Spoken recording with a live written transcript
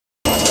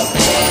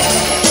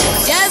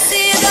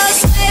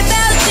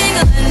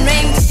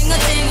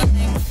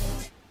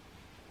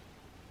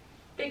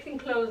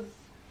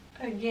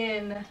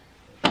again.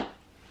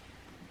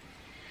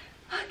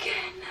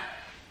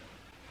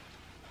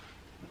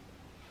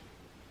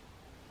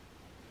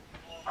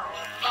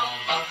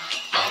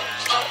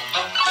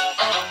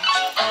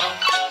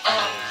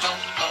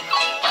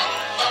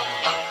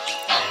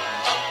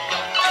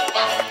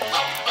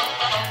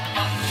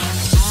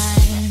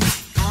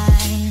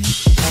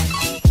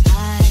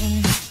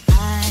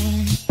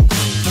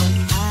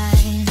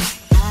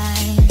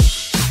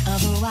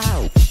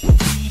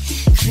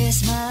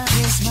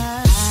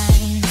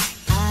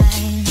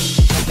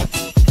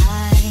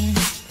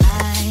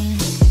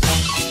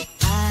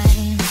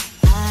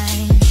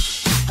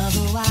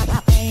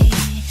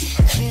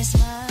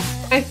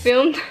 I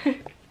filmed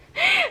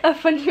a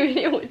funny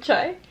video with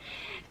Chai.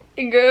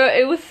 Girl,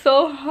 it was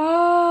so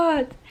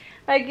hot.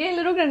 I get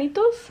little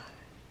granitos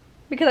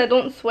because I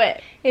don't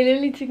sweat. It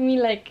literally took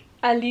me like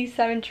at least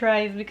 7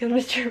 tries because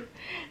Mr.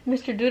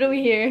 Dude over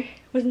here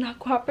was not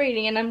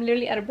cooperating and I'm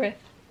literally out of breath.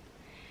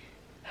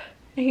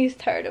 And he's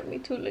tired of me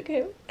too, look at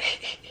him.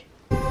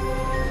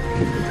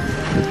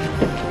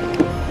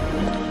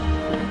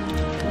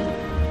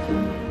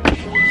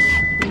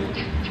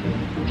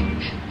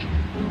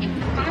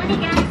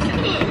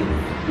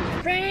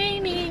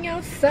 Raining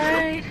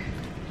outside.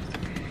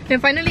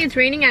 And finally it's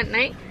raining at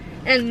night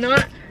and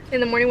not in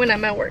the morning when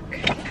I'm at work.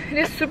 It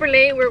is super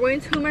late. We're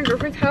going to my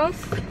girlfriend's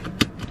house.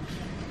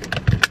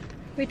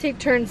 We take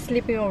turns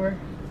sleeping over.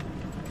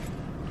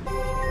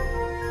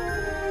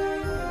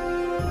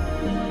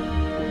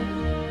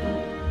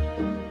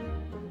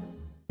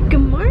 Good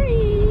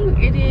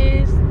morning. It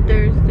is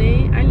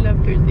Thursday. I love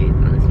Thursdays.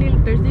 Honestly,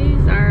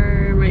 Thursdays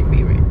are my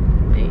favorite.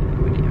 They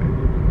really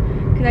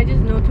are. Because I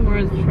just know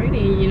tomorrow's Friday,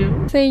 you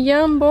know? Say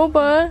yum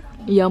boba.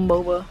 Yum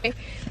boba. Okay.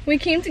 We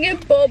came to get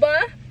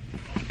boba.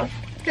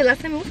 The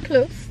last time it was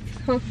closed.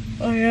 Huh?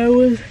 Oh yeah, it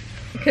was.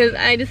 Because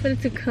I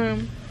decided to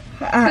come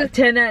at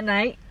 10 at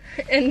night.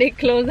 And they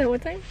closed at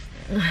what time?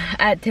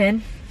 At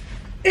 10.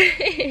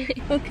 Okay,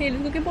 let's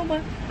go get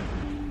boba.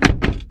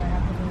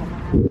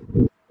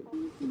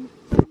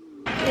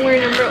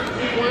 We're number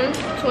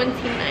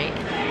 129.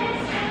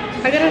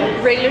 I got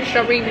a regular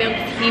strawberry milk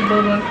tea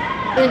boba.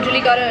 And then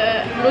Julie got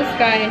a blue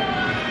sky.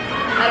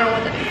 I don't know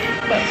what that is,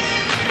 but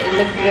It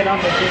looks good on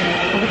the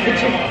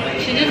picture.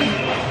 she just,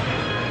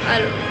 I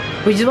don't know.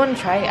 We just want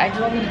to try it. I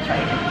just want you to try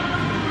it.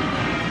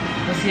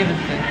 Let's see if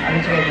it's good. I'll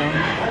let you guys know.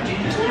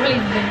 It's really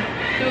good.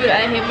 Dude,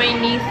 I hit my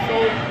knee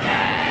so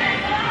bad.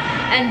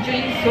 And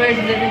Julie swears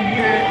it doesn't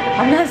hurt.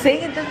 I'm not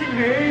saying it doesn't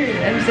hurt.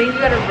 I'm saying you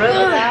gotta rub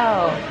it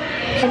out.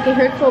 Like it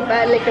hurts so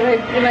bad. Like if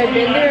I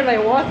bend there, if I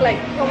walk, like,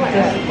 oh my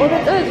god. Oh,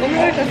 that does. Oh my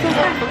gosh, that's so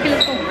fast. Okay,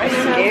 let's go. I'm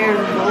scared,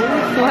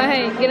 bro.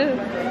 Why? Get it.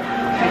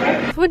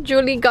 That's what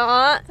Julie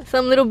got.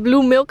 Some little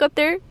blue milk up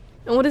there.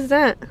 And what is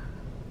that?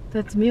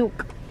 That's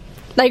milk.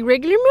 Like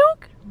regular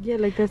milk? Yeah,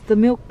 like that's the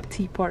milk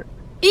tea part.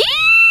 Eee!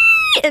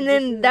 And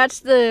then that's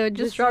the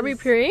just strawberry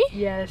puree?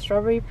 Yeah,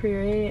 strawberry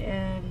puree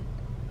and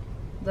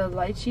the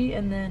lychee,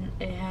 and then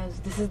it has,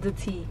 this is the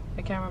tea.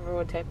 I can't remember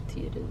what type of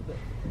tea it is, but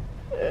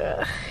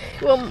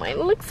well, mine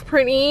looks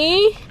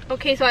pretty.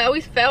 Okay, so I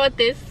always fail at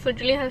this, so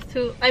Julie has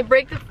to, I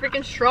break the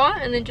freaking straw,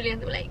 and then Julie has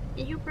to be like,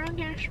 you broke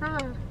your straw.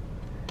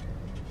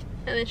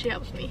 And then she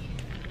helps me.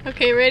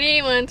 Okay,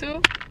 ready? 1,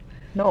 2.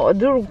 no,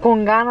 dude,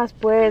 con ganas,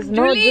 pues. Julie,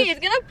 No, just, it's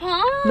gonna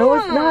pop. no,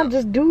 it's not.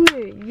 Just do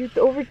it. You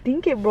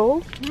overthink it,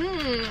 bro.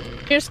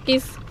 Here's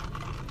skis.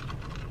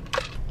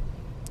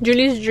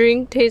 Julie's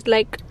drink tastes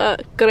like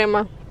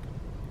crema.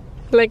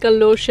 Like a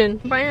lotion.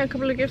 I'm buying a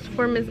couple of gifts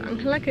for Miss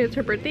Angela because it's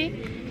her birthday.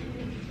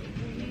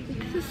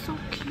 This is so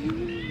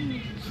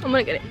cute. I'm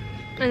gonna get it.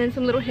 And then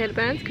some little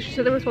headbands because she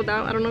said they were sold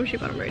out. I don't know if she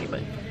got them already,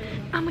 but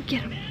I'm gonna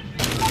get them.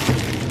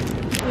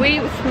 We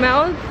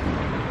smelled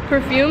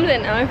perfumes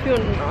and now I feel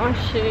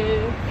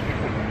nauseous.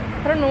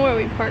 I don't know where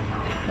we parked.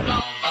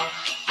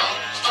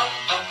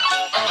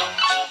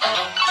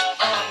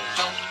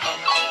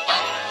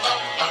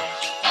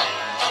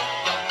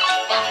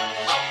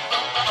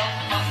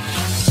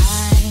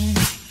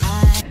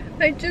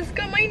 I just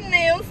got my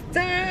nails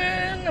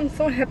done. I'm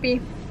so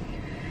happy.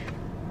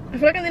 I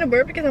feel like I need a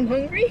burp because I'm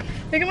hungry.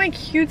 Look at my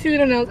cutesy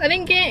little nails. I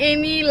didn't get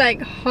any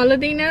like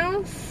holiday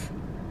nails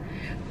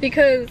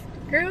because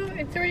girl,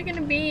 it's already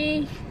gonna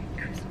be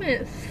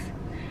Christmas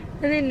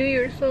and then New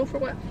Year's, so for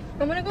what?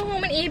 I'm gonna go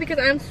home and eat because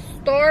I'm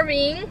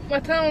starving.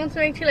 Mata wants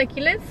to make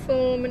chilaquiles,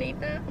 so I'm gonna eat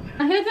that.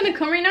 I think it's gonna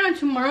come right now and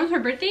tomorrow's her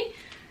birthday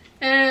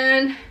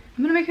and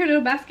I'm gonna make her a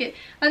little basket.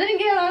 I didn't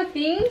get a lot of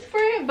things for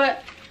it,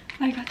 but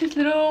I got this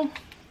little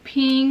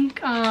pink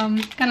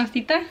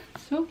canastita.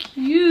 So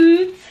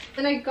cute.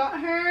 And I got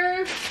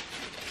her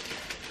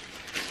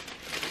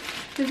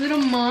this little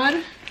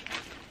mod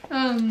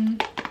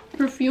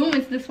perfume.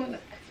 It's this one.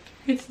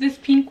 It's this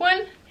pink one.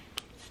 It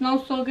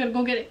smells so good.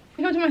 Go get it.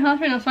 I come to my house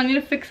right now, so I need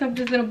to fix up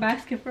this little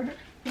basket for her.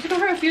 I just got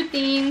her a few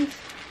things.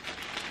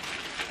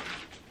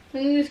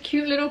 And this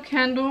cute little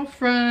candle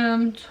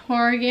from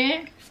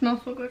Target. It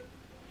smells so good.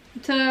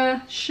 It's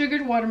a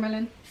sugared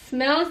watermelon.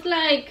 Smells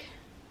like,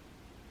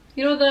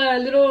 you know,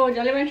 the little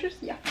Jolly Ranchers?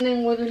 Yeah. And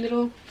then with a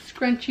little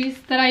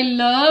scrunchies that I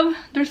love.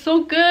 They're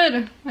so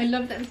good. I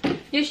love them.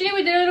 Yesterday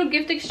we did a little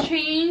gift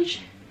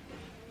exchange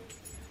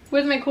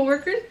with my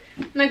coworkers.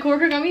 My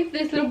coworker got me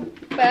this little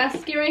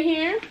basket right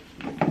here,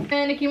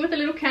 and it came with a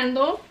little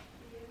candle.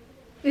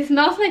 It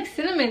smells like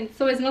cinnamon,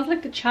 so it smells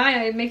like the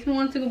chai. It makes me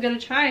want to go get a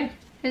chai.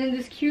 And then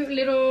this cute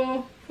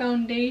little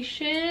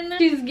foundation.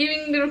 She's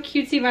giving little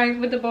cutesy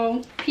vibes with the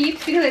bow.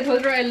 Peeps, because I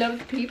told her I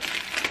love Peeps.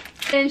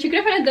 And she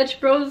could have had a Dutch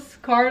Bros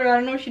card, or I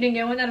don't know, she didn't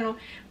get one, I don't know.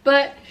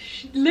 But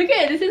look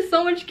at it, this is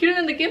so much cuter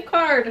than the gift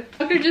card.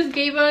 Doctor just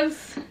gave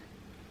us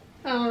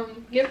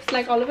gifts,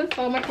 like all of us,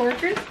 all my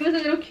coworkers. It was a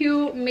little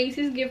cute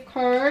Macy's gift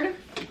card.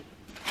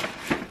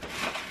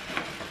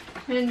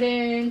 And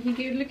then he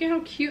gave, look at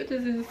how cute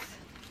this is.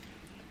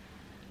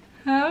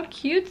 How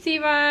cutesy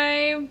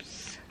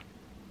vibes.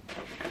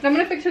 And I'm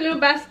gonna fix a little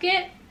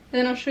basket, and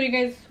then I'll show you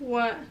guys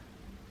what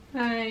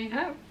I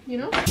have, you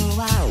know?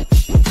 Wow.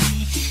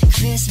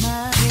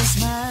 Christmas,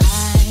 Christmas.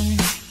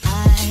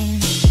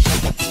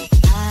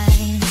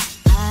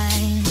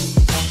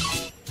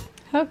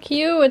 How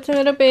cute. It's a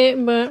little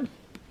bit, but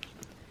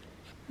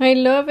I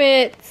love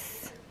it.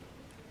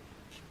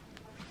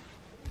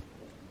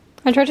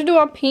 I tried to do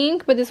all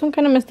pink, but this one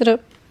kind of messed it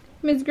up.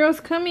 Miss Girl's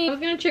coming. I was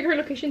gonna check her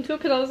location too,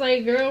 because I was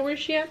like, girl, where's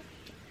she at?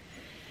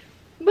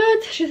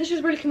 But she said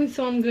she's really coming,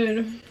 so I'm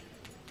good.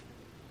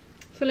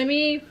 So let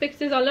me fix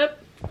this all up,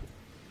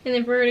 and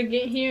then for her to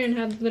get here and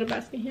have this little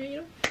basket here, you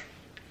know?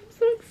 I'm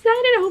so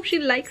excited. I hope she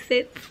likes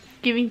it.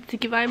 Giving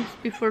sticky vibes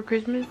before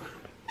Christmas.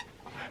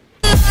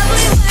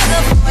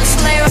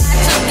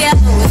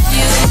 Together with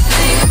you.